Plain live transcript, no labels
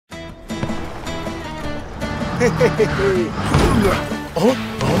Hey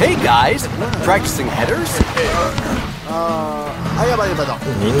guys, practicing headers?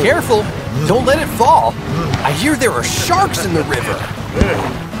 Be careful, don't let it fall. I hear there are sharks in the river.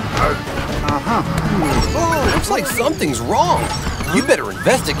 Looks like something's wrong. You better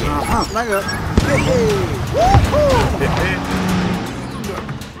investigate.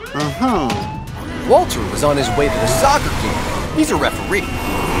 Walter was on his way to the soccer game. He's a referee.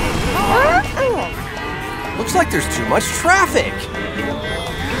 Looks like there's too much traffic.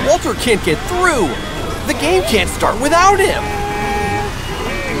 Walter can't get through. The game can't start without him.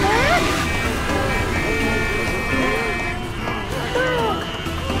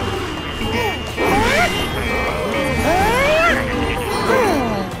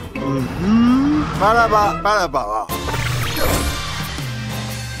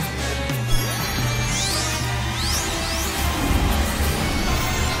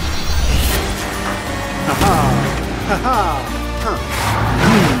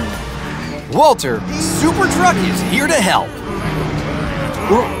 Walter, Supertruck is here to help.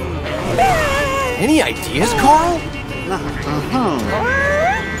 Any ideas, Carl?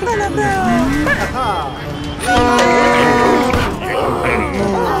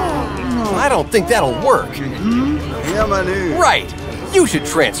 I don't think that'll work. Right, you should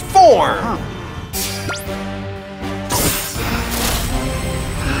transform.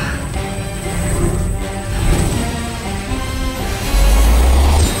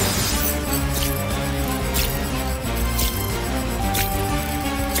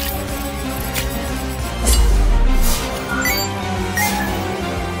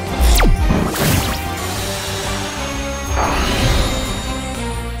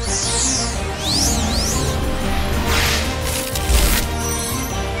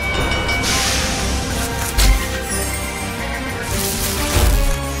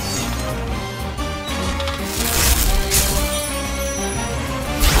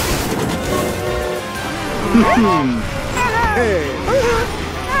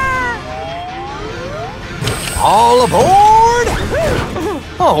 All aboard!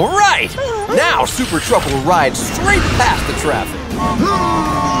 All right! Now Supertruck will ride straight past the traffic.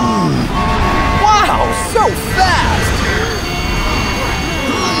 Wow, so fast!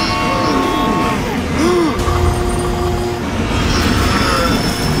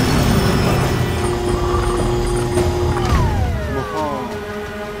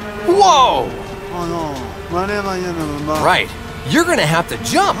 Whoa! Right, you're gonna have to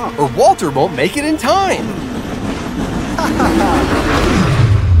jump or Walter won't make it in time.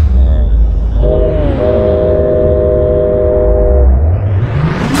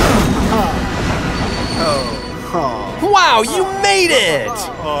 Wow, you made it!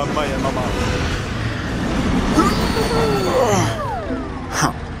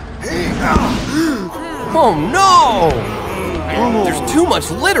 Oh no! There's too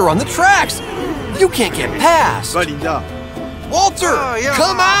much litter on the tracks! You can't get past! Walter,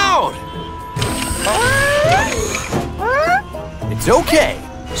 come out! It's okay.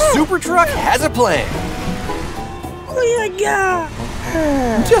 Supertruck has a plan.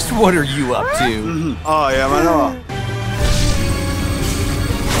 Just what are you up to?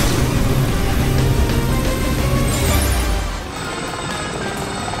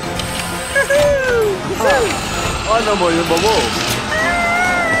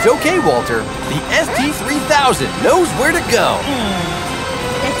 It's okay, Walter. The ST3000 knows where to go.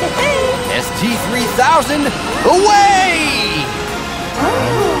 ST3000, away!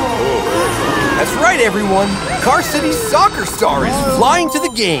 That's right, everyone. Car City's soccer star is flying to the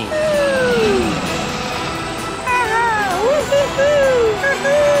game.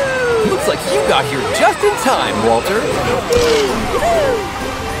 Looks like you got here just in time, Walter.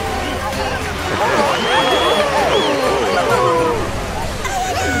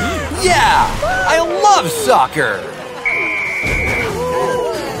 Yeah, I love soccer.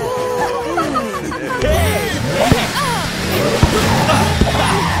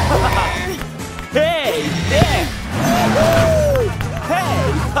 Hey!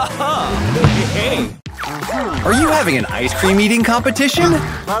 Are you having an ice cream eating competition?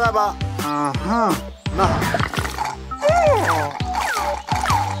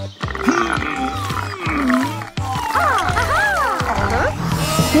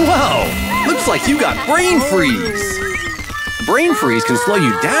 Whoa! Looks like you got brain freeze. Brain freeze can slow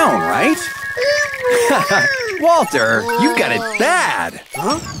you down, right? Walter, you've got it bad.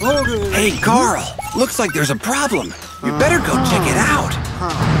 Hey, Carl, looks like there's a problem. You better go check it out.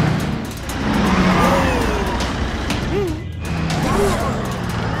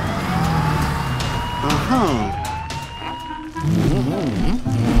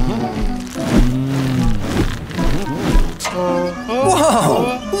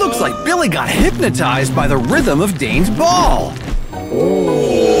 Billy got hypnotized by the rhythm of Dane's ball.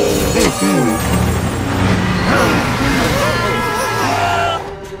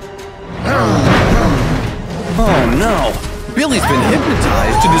 Oh no! Billy's been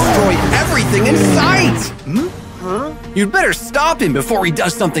hypnotized to destroy everything in sight! You'd better stop him before he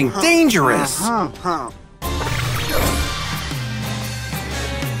does something dangerous!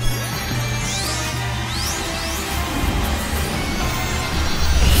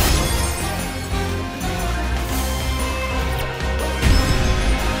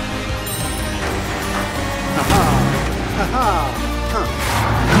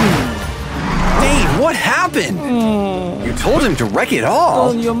 Dane, what happened? You told him to wreck it all.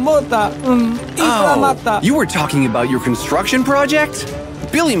 Oh, you were talking about your construction project?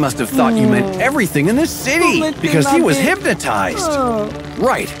 Billy must have thought you meant everything in this city because he was hypnotized.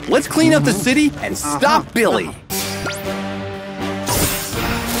 Right, let's clean up the city and stop Billy.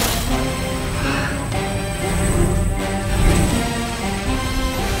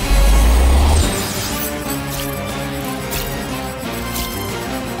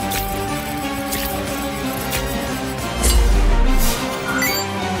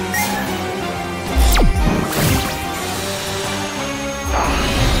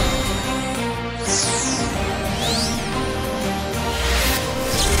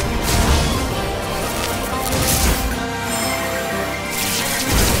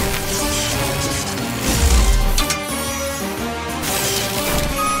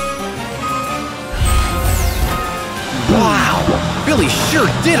 Billy sure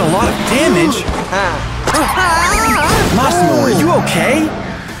did a lot of damage. Massimo, are you okay?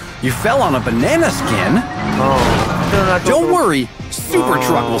 You fell on a banana skin. Don't worry,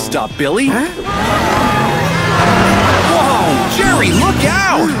 Supertruck will stop Billy. Whoa, Jerry, look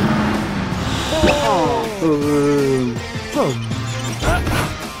out!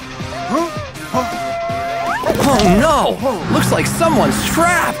 Oh no! Looks like someone's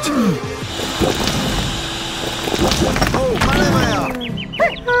trapped!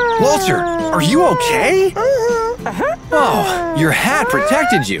 Walter, are you okay? Oh, your hat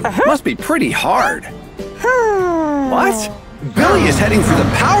protected you. Must be pretty hard. What? Billy is heading for the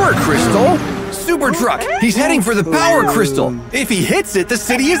power crystal? Supertruck, he's heading for the power crystal. If he hits it, the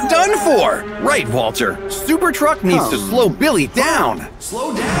city is done for. Right, Walter. Supertruck needs to slow Billy down.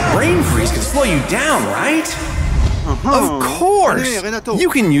 Slow down. Brain freeze can slow you down, right? Of course. You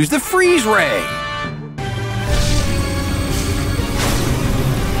can use the freeze ray.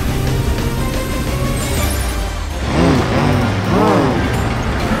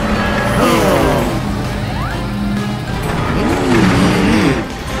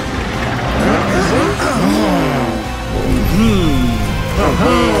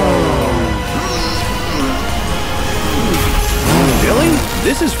 Billy,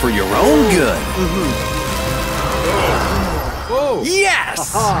 this is for your own good.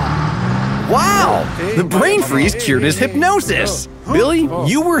 Yes! Wow! The brain freeze cured his hypnosis. Billy,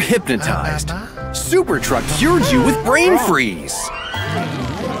 you were hypnotized. Supertruck cured you with brain freeze.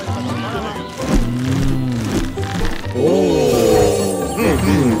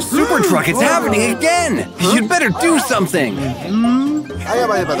 Supertruck, it's happening again! You'd better do something!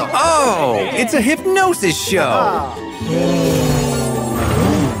 Oh, it's a hypnosis show!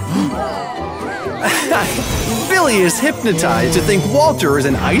 Billy is hypnotized to think Walter is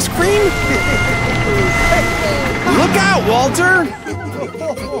an ice cream? Look out, Walter!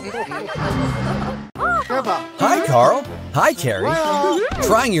 Hi, Carl. Hi, Carrie.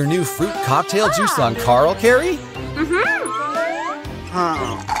 Trying your new fruit cocktail juice on Carl, Carrie?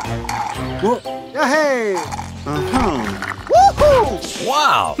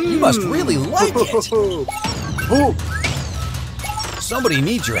 Wow, you must really like it. Somebody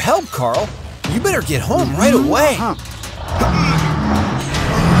needs your help, Carl. You better get home right away.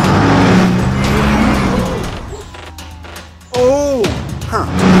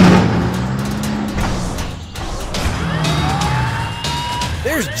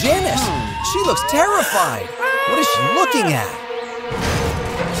 There's Janice. She looks terrified. What is she looking at?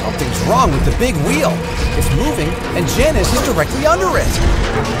 Something's wrong with the big wheel. It's moving, and Janice is directly under it.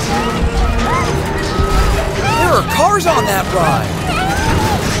 There are cars on that ride.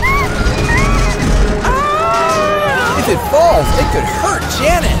 If it falls, it could hurt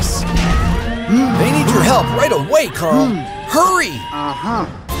Janice. They need your help right away, Carl. Hurry!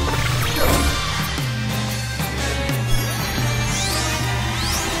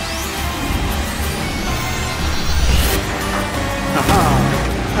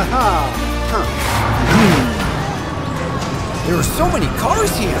 There are so many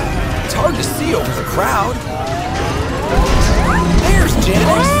cars here. It's hard to see over the crowd. There's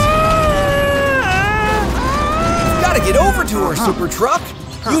Janice. Get over to her, super truck.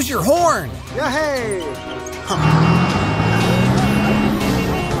 Use your horn.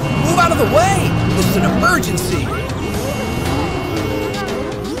 Move out of the way. This is an emergency.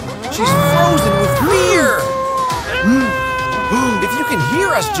 She's frozen with fear. If you can hear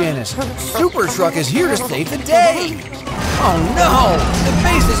us, Janice, super truck is here to save the day. Oh no, the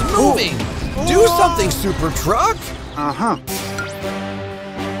base is moving. Do something, super truck.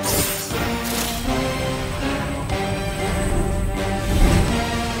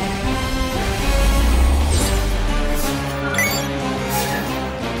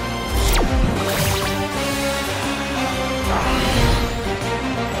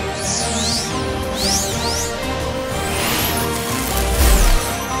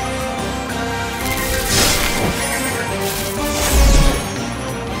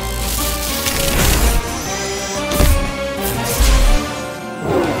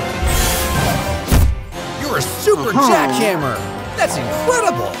 Super jackhammer! That's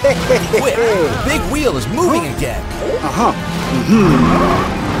incredible! Quick, the big wheel is moving again.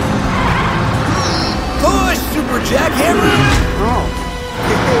 Push, super jackhammer!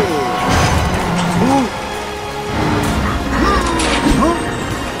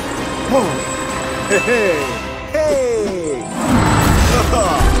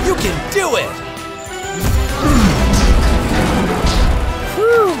 You can do it!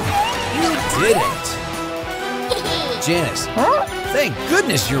 You did it! Janice, thank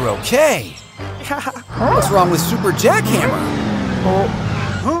goodness you're okay. What's wrong with Super Jackhammer? Oh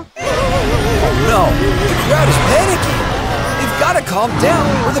no, the crowd is panicking. They've got to calm down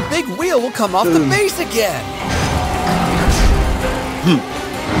or the big wheel will come off the base again.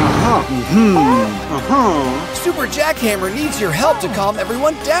 Super Jackhammer needs your help to calm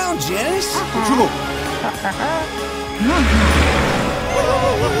everyone down, Janice.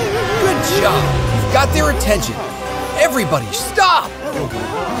 Good job. You've got their attention. Everybody, stop!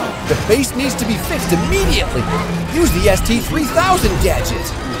 The base needs to be fixed immediately. Use the ST3000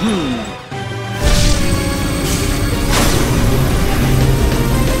 gadget.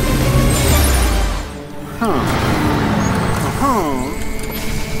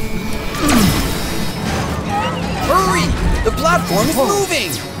 Hurry! The platform is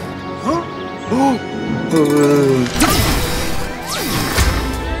moving!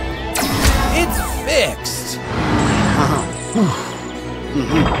 It's fixed!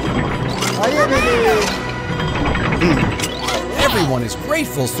 Everyone is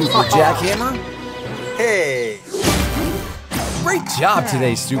grateful, Super Jackhammer. Hey! Great job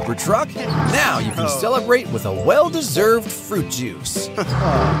today, Super Truck. Now you can celebrate with a well-deserved fruit juice.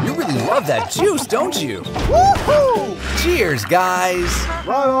 You really love that juice, don't you? Woohoo! Cheers, guys!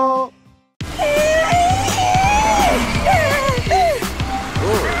 Bravo!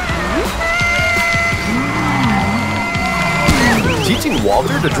 Teaching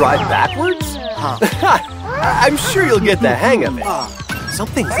Walter to drive backwards? I'm sure you'll get the hang of it.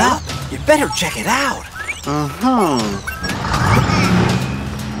 Something's up. You better check it out.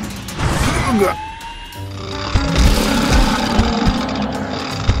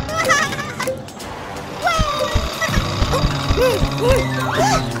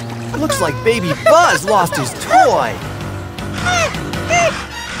 Looks like baby Buzz lost his toy.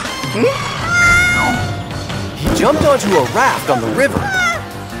 He jumped onto a raft on the river.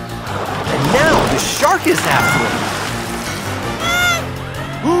 And now the shark is after him.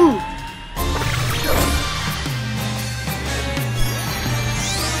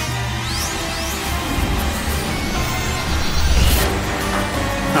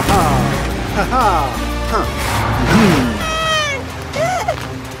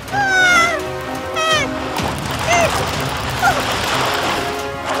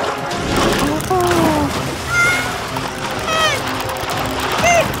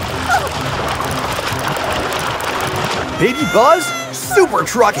 Baby Buzz, Super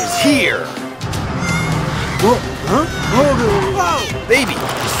Truck is here! Baby,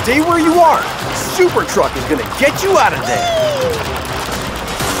 stay where you are! Super Truck is gonna get you out of there!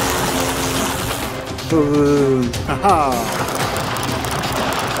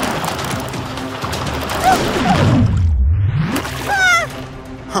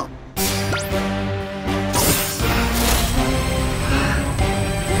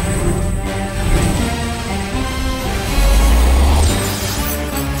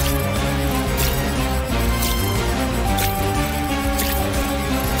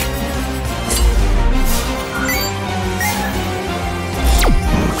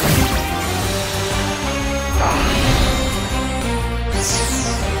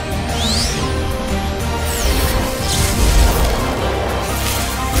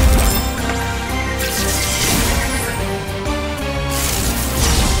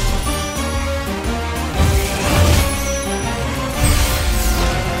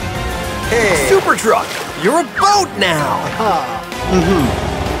 Hey! Supertruck, you're a boat now!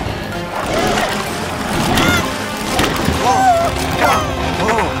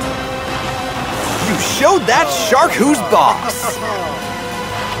 You showed that shark who's boss!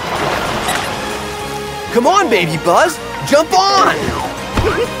 Come on, baby Buzz, jump on!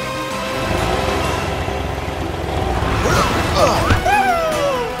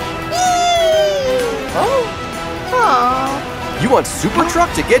 You want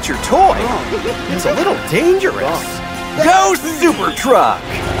Supertruck to get your toy? It's a little dangerous. Go Supertruck!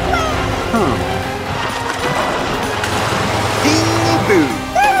 Boo!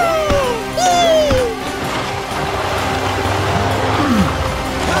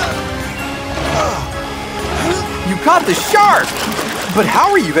 You caught the shark! But how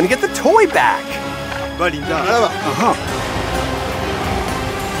are you going to get the toy back?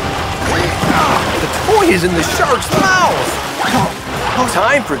 The toy is in the shark's mouth!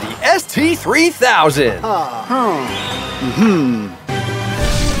 Time for the ST-3000!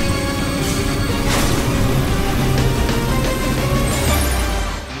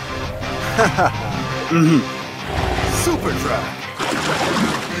 Supertruck!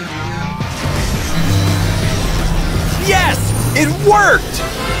 Yes! It worked!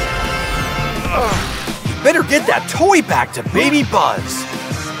 You better get that toy back to Baby Buzz!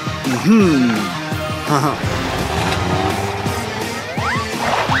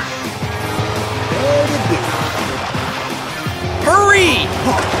 Hurry!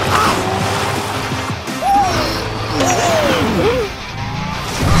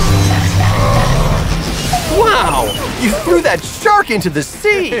 Wow! You threw that shark into the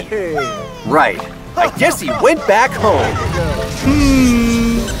sea! Right. I guess he went back home.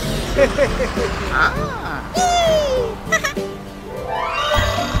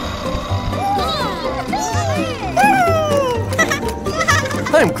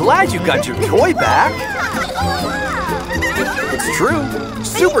 I'm glad you got your toy back. It's true.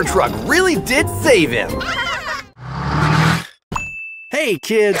 Supertruck really did save him. Hey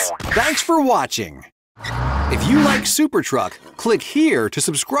kids, thanks for watching. If you like Supertruck, click here to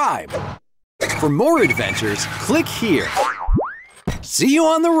subscribe. For more adventures, click here. See you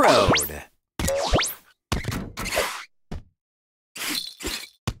on the road.